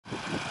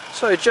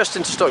So just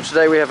into stock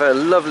today we have a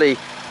lovely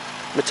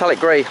metallic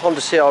grey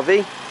Honda CR-V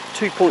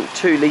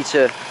 2.2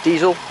 litre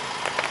diesel.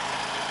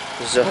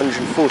 This is a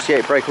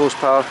 148 brake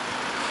horsepower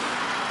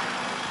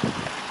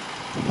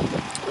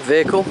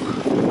vehicle,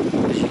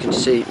 as you can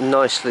see,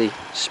 nicely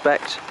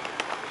spec'd.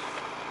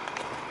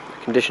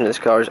 The condition of this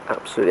car is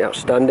absolutely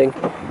outstanding.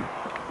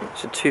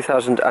 It's a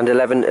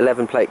 2011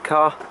 11 plate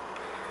car,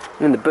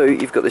 and in the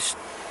boot you've got this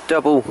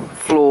double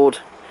floored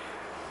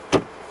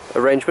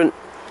arrangement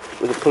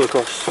with a pull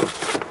across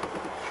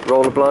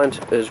roller blind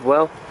as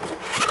well.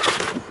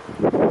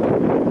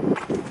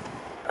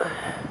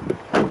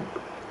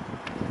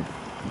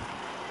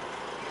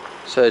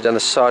 So down the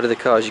side of the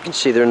car, as you can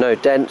see, there are no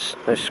dents,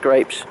 no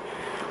scrapes.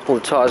 All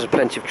the tyres have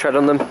plenty of tread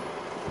on them.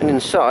 And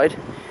inside,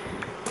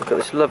 we've got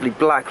this lovely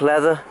black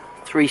leather,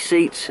 3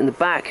 seats in the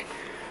back,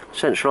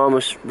 central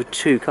armrest with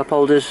 2 cup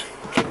holders.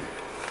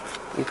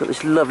 You've got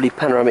this lovely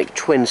panoramic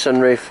twin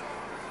sunroof,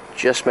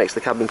 just makes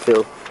the cabin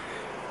feel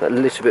a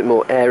little bit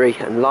more airy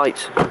and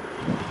light.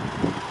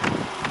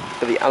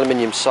 Got the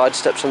aluminium side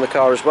steps on the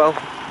car as well.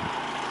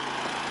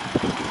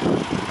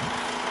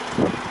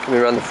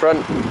 Coming around the front,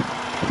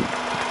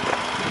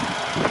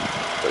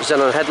 got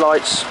xenon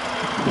headlights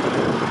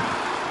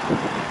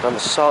down the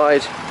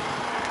side,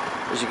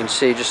 as you can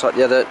see, just like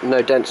the other,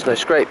 no dents, no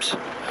scrapes.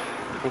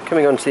 And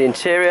coming onto the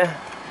interior,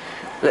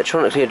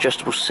 electronically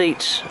adjustable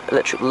seats,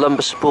 electric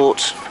lumbar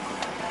support,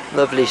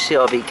 lovely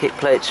CR-V kick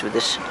plates with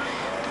this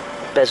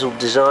bezel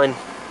design,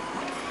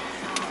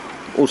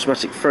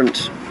 automatic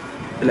front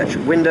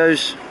electric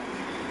windows,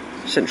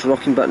 central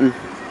locking button,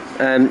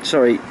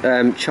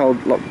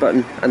 child lock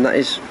button, and that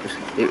is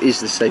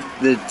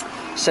the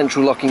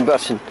central locking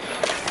button.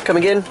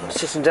 Coming in,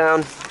 sitting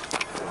down,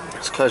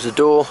 let's close the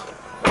door,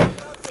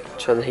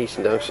 turn the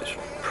heating down because it's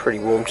pretty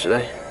warm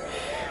today.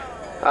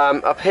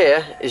 Up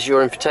here is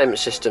your infotainment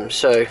system,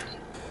 so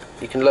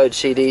you can load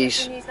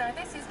CDs,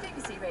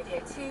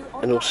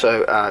 and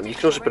also you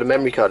can also put a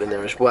memory card in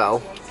there as well.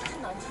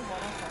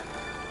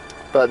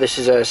 But this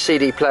is a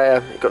CD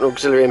player, you've got an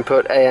auxiliary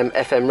input, AM,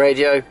 FM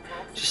radio.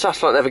 It's a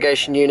satellite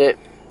navigation unit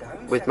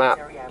with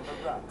maps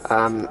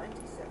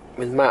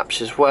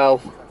as well.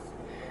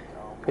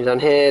 And down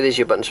here, these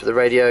are your buttons for the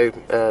radio,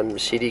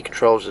 CD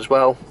controls as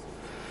well.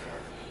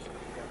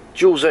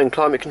 Dual zone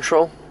climate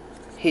control,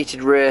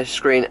 heated rear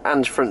screen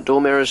and front door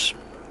mirrors.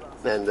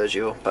 And those are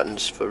your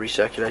buttons for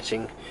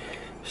recirculating,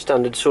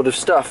 standard sort of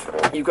stuff.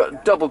 You've got a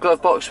double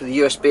glove box with a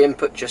USB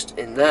input just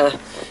in there.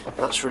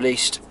 That's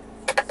released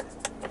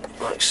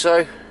like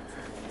so.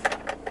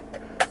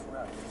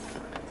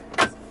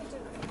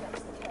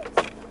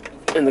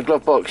 In the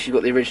glove box you've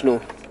got the original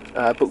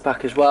book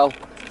back as well,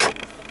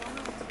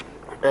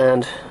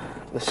 and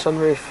the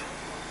sunroof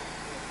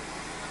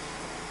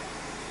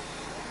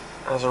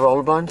has a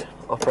roller blind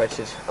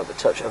operated at the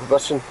touch of a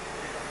button.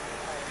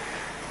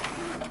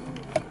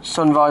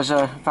 Sun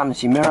visor,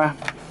 vanity mirror,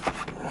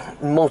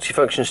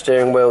 multifunction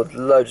steering wheel with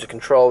loads of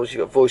controls.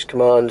 You've got voice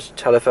commands,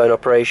 telephone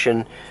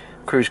operation,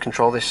 cruise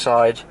control this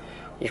side.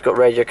 You've got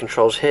radio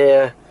controls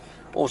here,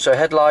 also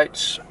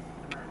headlights,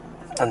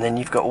 and then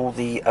you've got all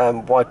the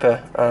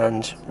wiper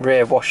and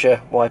rear washer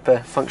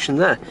wiper function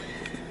there.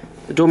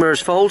 The door mirrors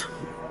fold,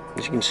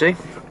 as you can see,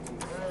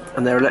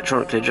 and they're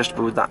electronically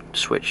adjustable with that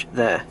switch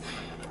there.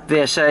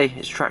 VSA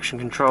is traction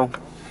control,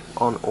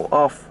 on or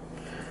off.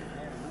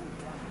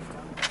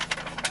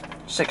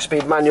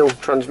 6-speed manual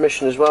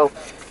transmission as well.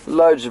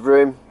 Loads of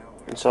room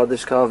inside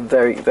this car,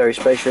 very, very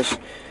spacious.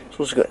 It's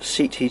also got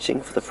seat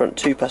heating for the front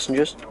 2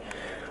 passengers.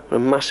 A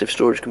massive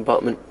storage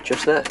compartment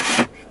just there.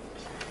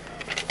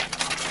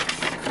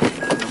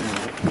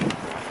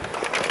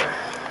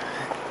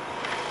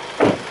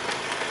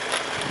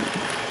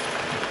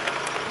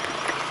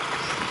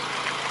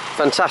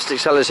 Fantastic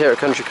sellers here at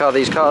Country Car,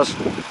 these cars.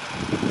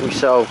 We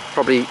sell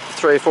probably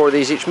 3 or 4 of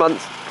these each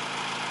month.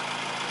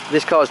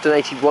 This car's done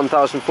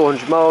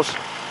 81,400 miles,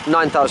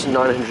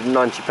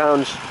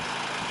 £9,990.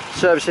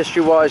 Service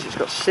history wise, it's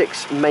got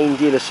 6 main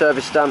dealer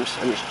service stamps,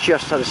 and it's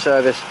just had a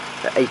service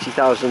at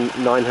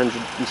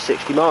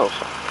 80,960 miles.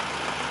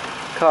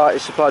 Car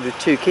is supplied with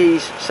 2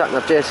 keys,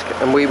 sat-nav disc,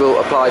 and we will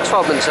apply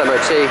 12 months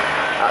MOT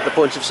at the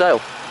point of sale.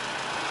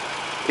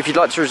 If you'd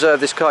like to reserve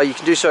this car, you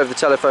can do so over the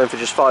telephone for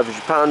just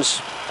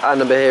 £500. Our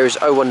number here is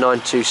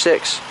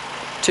 01926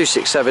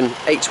 267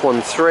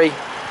 813.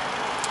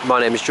 My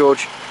name is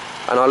George,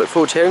 and I look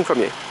forward to hearing from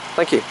you.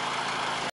 Thank you.